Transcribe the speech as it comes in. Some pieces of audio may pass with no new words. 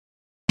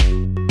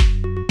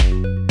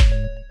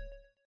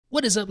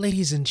What is up,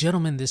 ladies and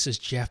gentlemen? This is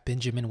Jeff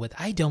Benjamin with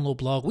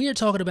iDownloadBlog. We are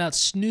talking about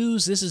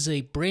Snooze. This is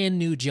a brand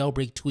new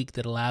jailbreak tweak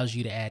that allows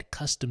you to add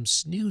custom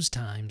snooze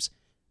times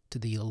to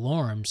the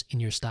alarms in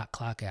your stock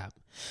clock app.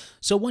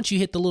 So once you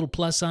hit the little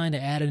plus sign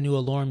to add a new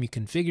alarm, you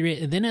configure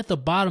it, and then at the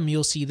bottom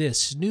you'll see this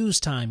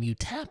snooze time. You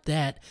tap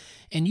that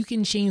and you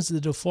can change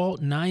the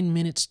default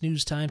 9-minute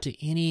snooze time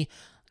to any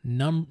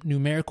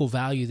numerical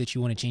value that you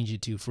want to change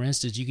it to. For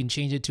instance, you can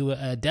change it to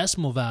a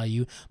decimal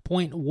value,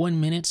 0.1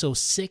 minute, so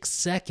 6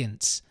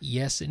 seconds.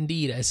 Yes,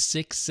 indeed, a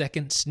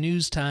 6-second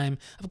snooze time.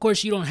 Of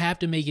course, you don't have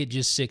to make it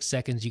just 6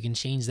 seconds. You can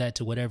change that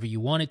to whatever you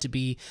want it to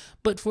be.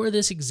 But for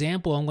this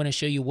example, I'm going to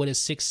show you what a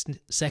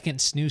 6-second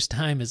snooze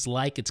time is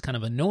like. It's kind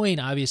of annoying.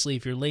 Obviously,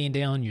 if you're laying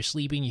down, you're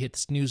sleeping, you hit the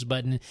snooze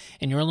button,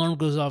 and your alarm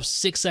goes off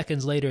 6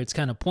 seconds later, it's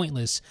kind of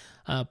pointless.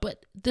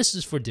 But this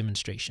is for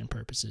demonstration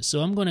purposes.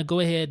 So I'm going to go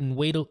ahead and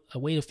wait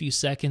a few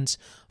seconds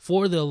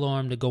for the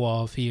alarm to go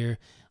off here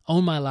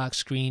on my lock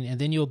screen,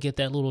 and then you'll get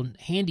that little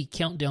handy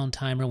countdown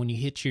timer when you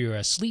hit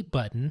your sleep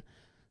button.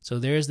 So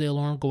there's the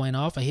alarm going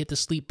off. I hit the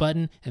sleep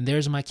button, and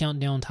there's my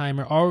countdown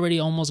timer already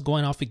almost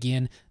going off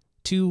again.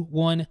 2,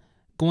 1,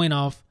 going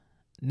off.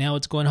 Now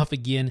it's going off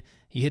again.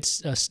 You hit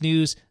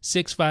snooze,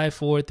 6, 5,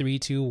 4, 3,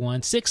 2,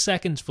 1. 6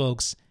 seconds,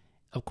 folks.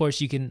 Of course,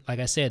 you can, like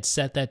I said,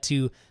 set that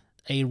to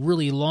a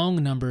really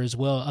long number as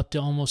well, up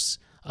to almost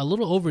a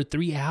little over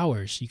 3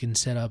 hours. You can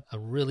set up a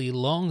really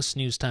long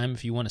snooze time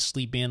if you want to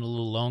sleep in a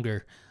little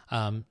longer.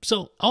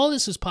 So all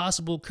this is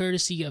possible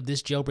courtesy of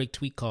this jailbreak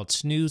tweak called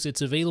Snooze.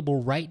 It's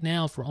available right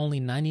now for only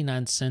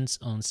 99 cents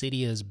on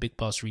Cydia's Big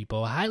Boss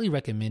repo. I highly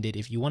recommend it.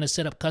 If you want to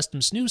set up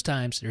custom snooze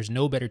times, there's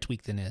no better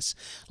tweak than this.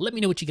 Let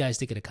me know what you guys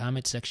think in the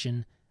comment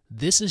section.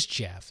 This is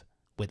Jeff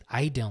with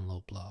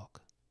iDownloadBlog.